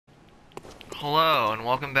Hello, and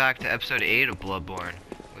welcome back to episode 8 of Bloodborne,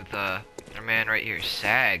 with our man right here,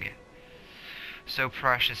 SAG. So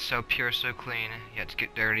precious, so pure, so clean, yet to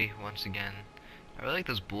get dirty once again. I really like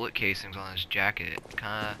those bullet casings on his jacket. It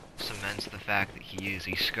kinda cements the fact that he is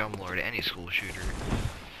a scumlord, any school shooter.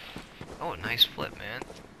 Oh, nice flip, man.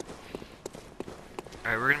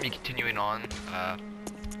 Alright, we're gonna be continuing on,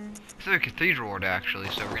 through the Cathedral ward,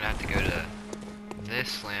 actually, so we're gonna have to go to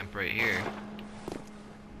this lamp right here.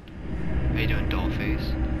 How you doing,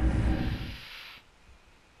 dollface?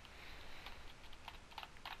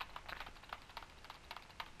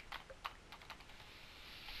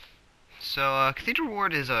 So, Cathedral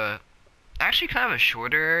Ward is actually kind of a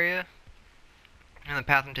shorter area. And the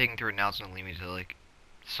path I'm taking through it now is going to lead me to, like,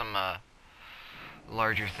 some,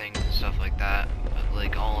 larger things and stuff like that. But,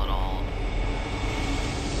 like, all in all,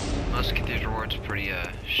 most of Cathedral Ward's pretty,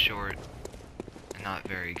 short and not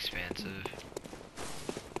very expansive.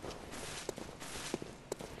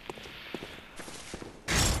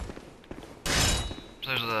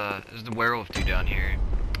 So there's the werewolf dude down here.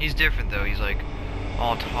 He's different though. He's like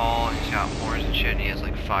all tall and he's got horns and shit. And he has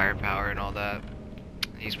like firepower and all that.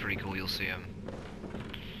 He's pretty cool. You'll see him.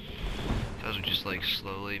 So we'll just like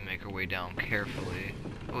slowly make our way down carefully.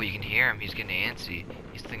 Oh, you can hear him. He's getting antsy.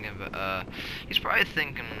 He's thinking of he's probably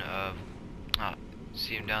thinking of. Oh,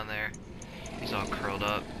 see him down there? He's all curled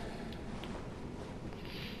up.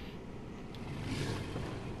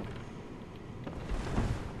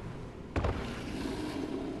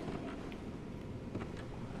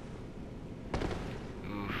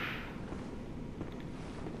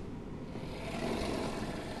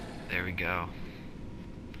 There we go.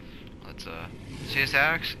 Let's see his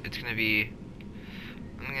axe? It's gonna be,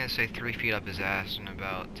 I'm gonna say 3 feet up his ass in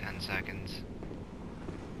about 10 seconds.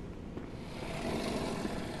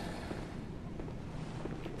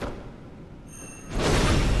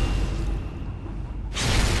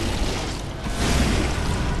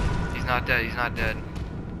 He's not dead, he's not dead.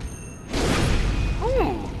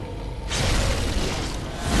 Ooh!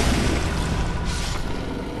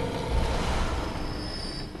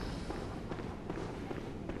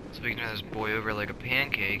 Speaking of this boy over like a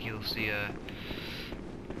pancake, you'll see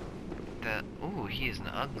that. Oh, he is an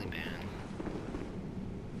ugly man.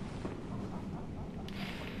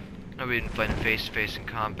 No, we didn't fight him face to face in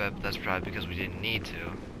combat, but that's probably because we didn't need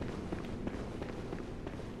to.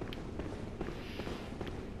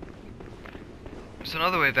 So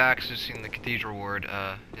another way of accessing the Cathedral Ward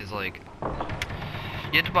is like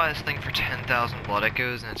you have to buy this thing for 10,000 blood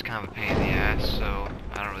echoes, and it's kind of a pain in the ass. So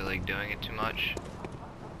I don't really like doing it too much.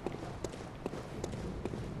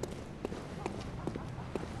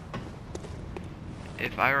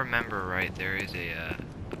 If I remember right, there is a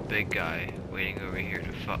big guy waiting over here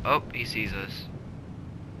to oh, he sees us.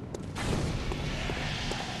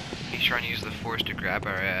 He's trying to use the force to grab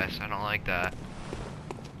our ass. I don't like that.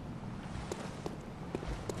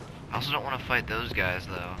 I also don't want to fight those guys,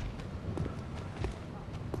 though.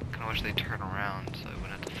 Kinda wish they'd turn around so I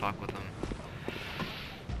wouldn't have to fuck with them.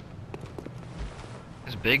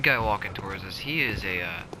 This big guy walking towards us, he is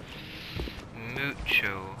a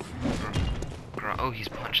mucho. Oh, he's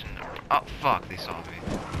punching. Oh, fuck, they saw me.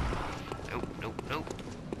 Nope, nope, nope.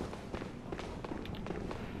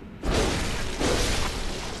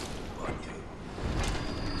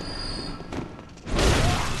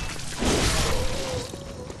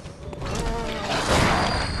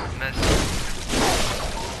 Miss.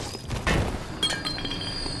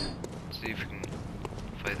 Let's see if we can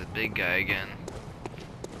fight the big guy again.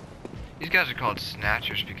 These guys are called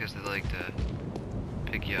snatchers because they like to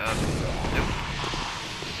pick you up. Nope.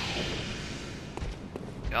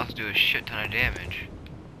 They also do a shit ton of damage.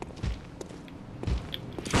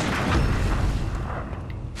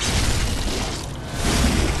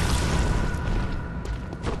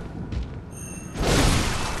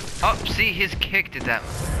 Oh, see, his kick did that.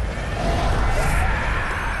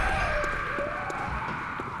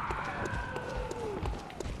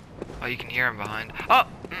 Oh, you can hear him behind. Oh!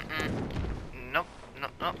 Nope,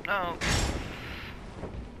 nope, nope, no.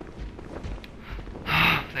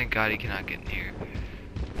 Thank God he cannot get in here.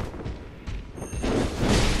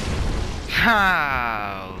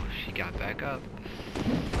 Oh, she got back up.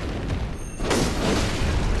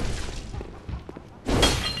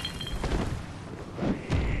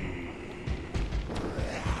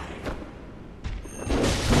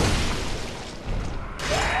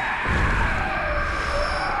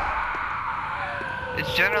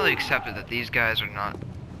 It's generally accepted that these guys are not.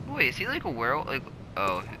 Wait, is he like a werewolf? Like,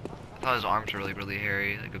 oh, I thought his arms were really, really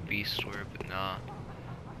hairy, like a beast were, but nah,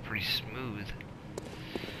 pretty smooth.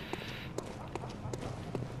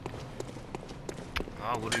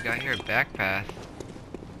 Oh, what do we got here? Back path.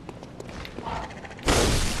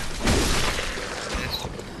 This.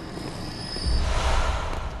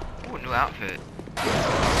 Oh, new outfit.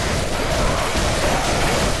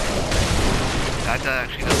 That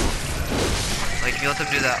actually does. Like, if you let them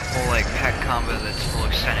do that whole, like, pet combo that's full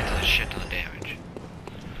extended to the shit ton of damage.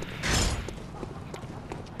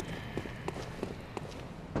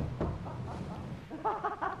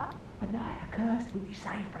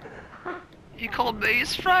 He called me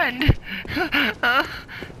his friend. I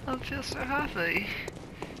feel so happy.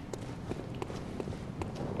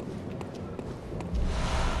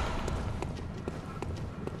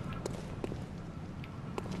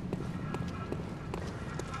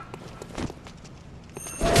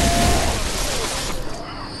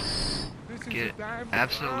 Get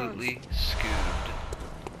absolutely scoobed.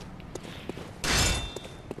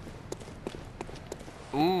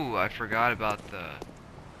 Ooh, I forgot about the...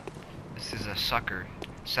 This is a sucker.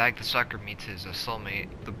 SAG the sucker meets his soulmate,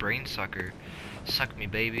 the brain sucker. Suck me,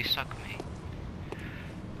 baby, suck me.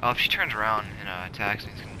 Oh, if she turns around and attacks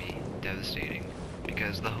me, it's gonna be devastating.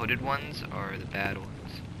 Because the hooded ones are the bad ones.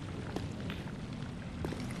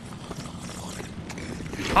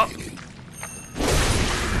 Oh!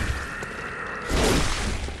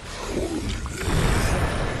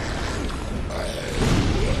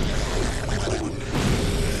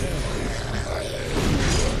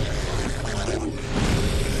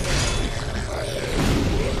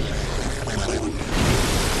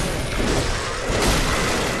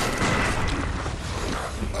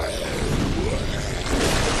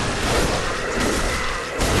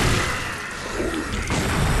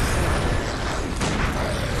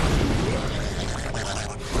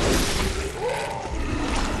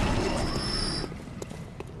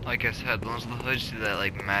 Like I said, once the hoods do that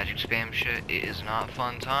like magic spam shit, it is not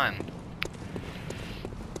fun time.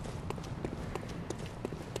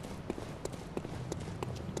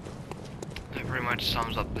 That pretty much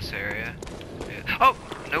sums up this area. Yeah. Oh!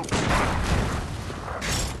 Nope.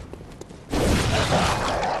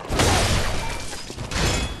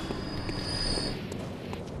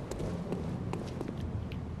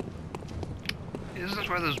 Isn't this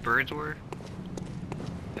where those birds were?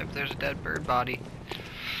 If there's a dead bird body.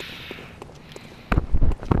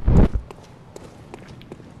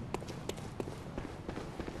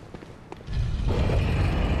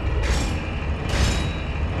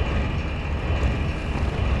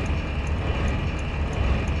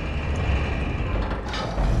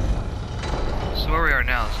 Where we are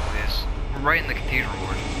now is we're right in the Cathedral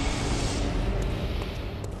ward.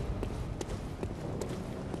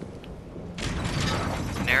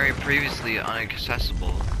 An area previously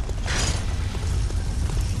inaccessible.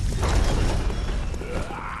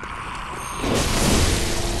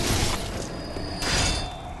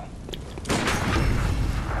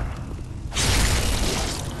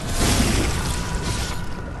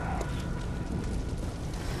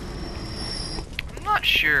 I'm not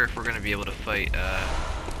sure if we're gonna be able to fight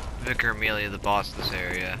Vicar Amelia, the boss of this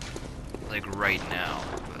area, like right now,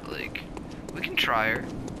 but like we can try her.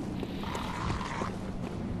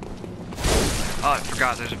 Oh, I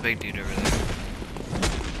forgot there's a big dude over there.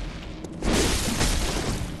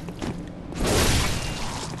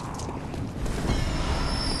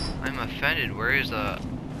 I'm offended. Where is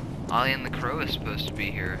Ollie and the Crow is supposed to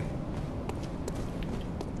be here?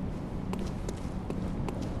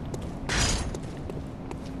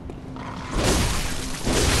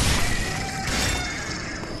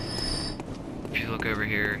 Look over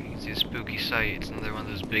here, you can see a spooky sight. It's another one of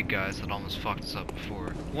those big guys that almost fucked us up before.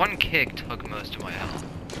 One kick took most of my health.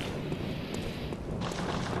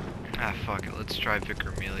 Ah, fuck it. Let's try Vicar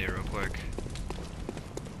Amelia real quick.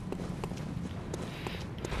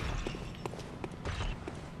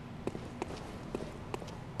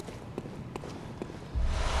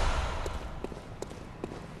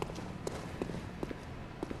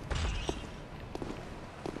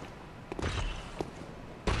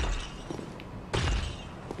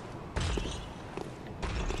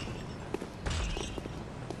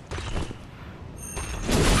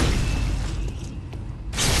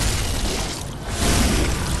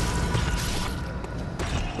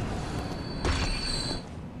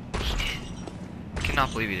 I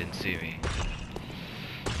cannot believe he didn't see me.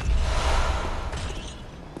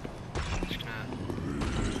 Just gonna...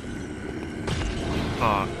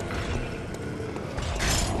 Fuck.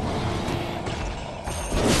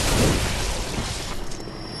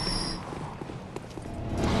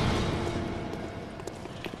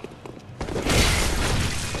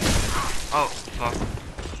 Oh, fuck.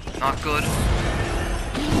 Not good.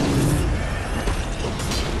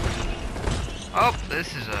 Oh,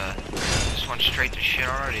 this is a... Just one straight to shit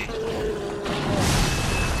already.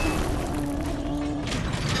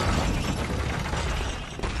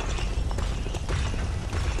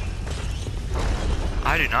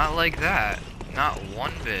 I do not like that. Not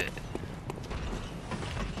one bit.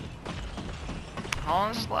 How long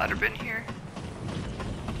has this ladder been here?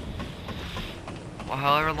 Well,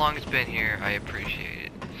 however long it's been here, I appreciate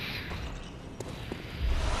it.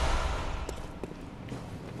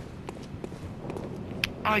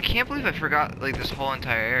 Oh, I can't believe I forgot, like, this whole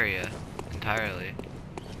entire area. Entirely.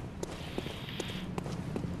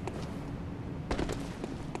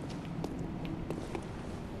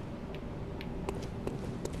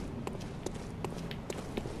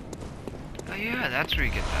 Oh yeah, that's where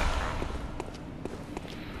you get that from.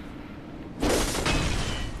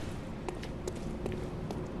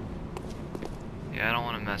 Yeah, I don't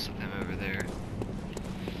want to mess with him over there.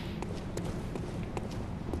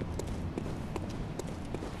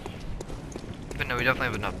 But no, we definitely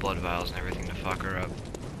have enough blood vials and everything to fuck her up.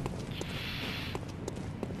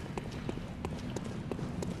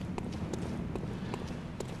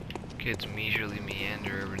 Kids leisurely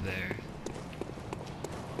meander over there.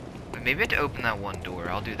 Maybe I have to open that one door.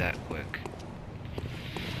 I'll do that quick.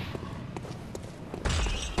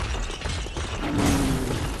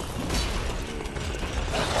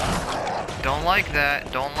 Don't like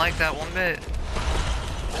that. Don't like that one bit.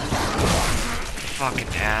 Fucking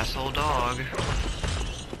asshole dog.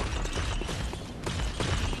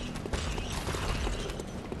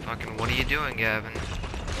 Fucking what are you doing, Gavin?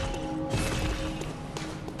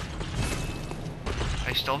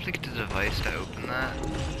 I still have to get the device to open that.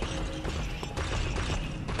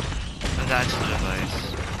 Oh, that's the device.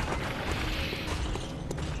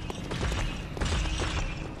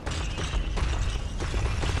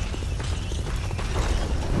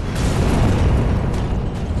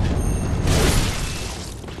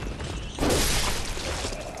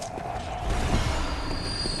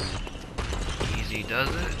 Easy does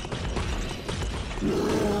it.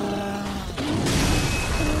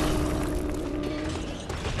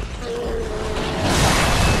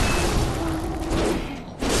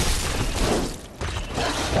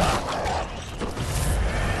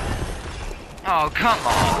 Oh, come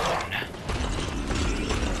on.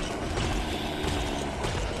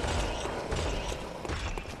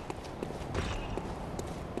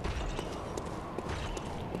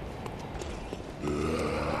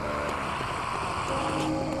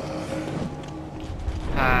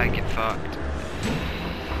 Ah, get fucked.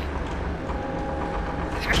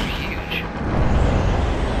 These guys are huge.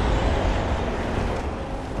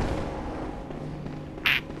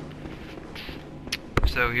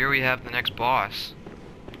 So here we have the next boss.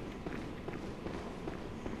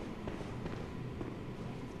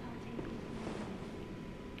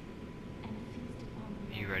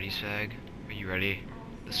 Are you ready, SAG? Are you ready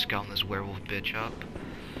to scum this werewolf bitch up?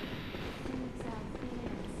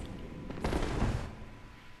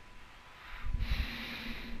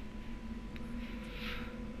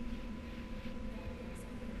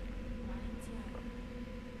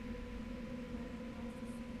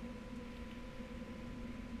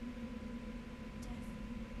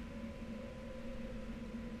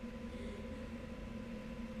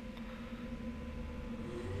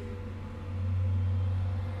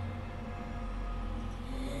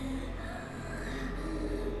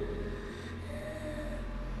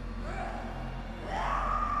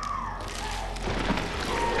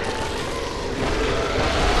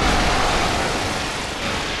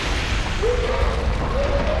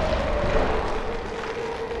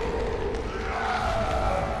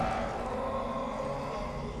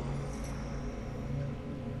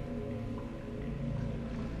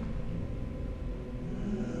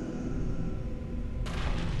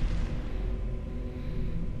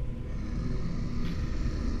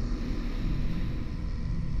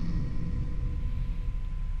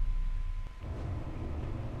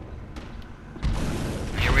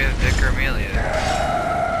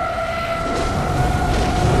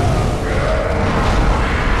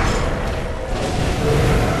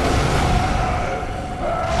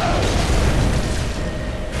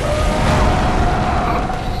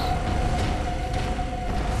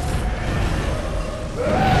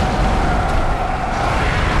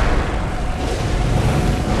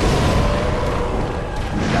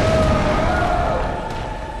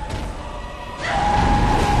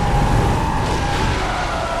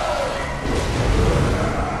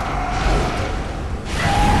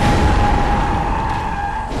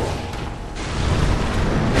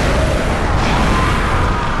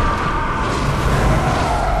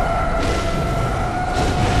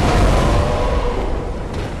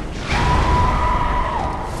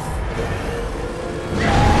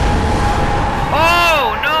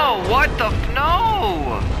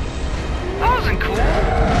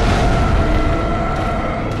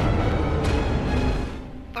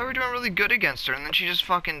 really good against her, and then she just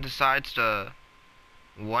fucking decides to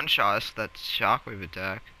one-shot us with that shockwave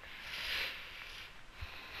attack.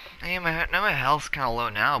 Hey, my health's kind of low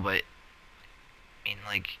now, but I mean,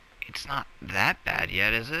 like, it's not that bad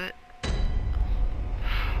yet, is it?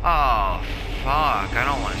 Oh, fuck, I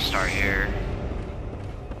don't want to start here.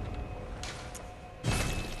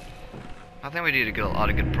 I think we need to get a lot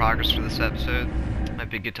of good progress for this episode. Might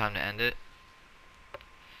be a good time to end it.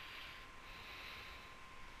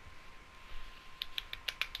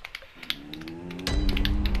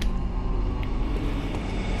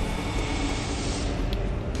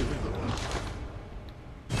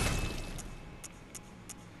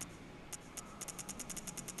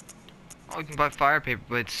 Oh, we can buy fire paper,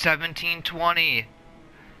 but it's $17.20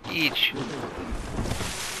 each.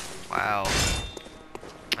 Wow.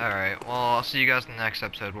 Alright, well, I'll see you guys in the next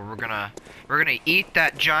episode where we're gonna eat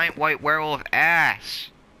that giant white werewolf ass.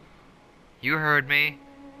 You heard me.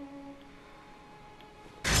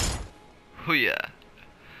 Hoo-yeah.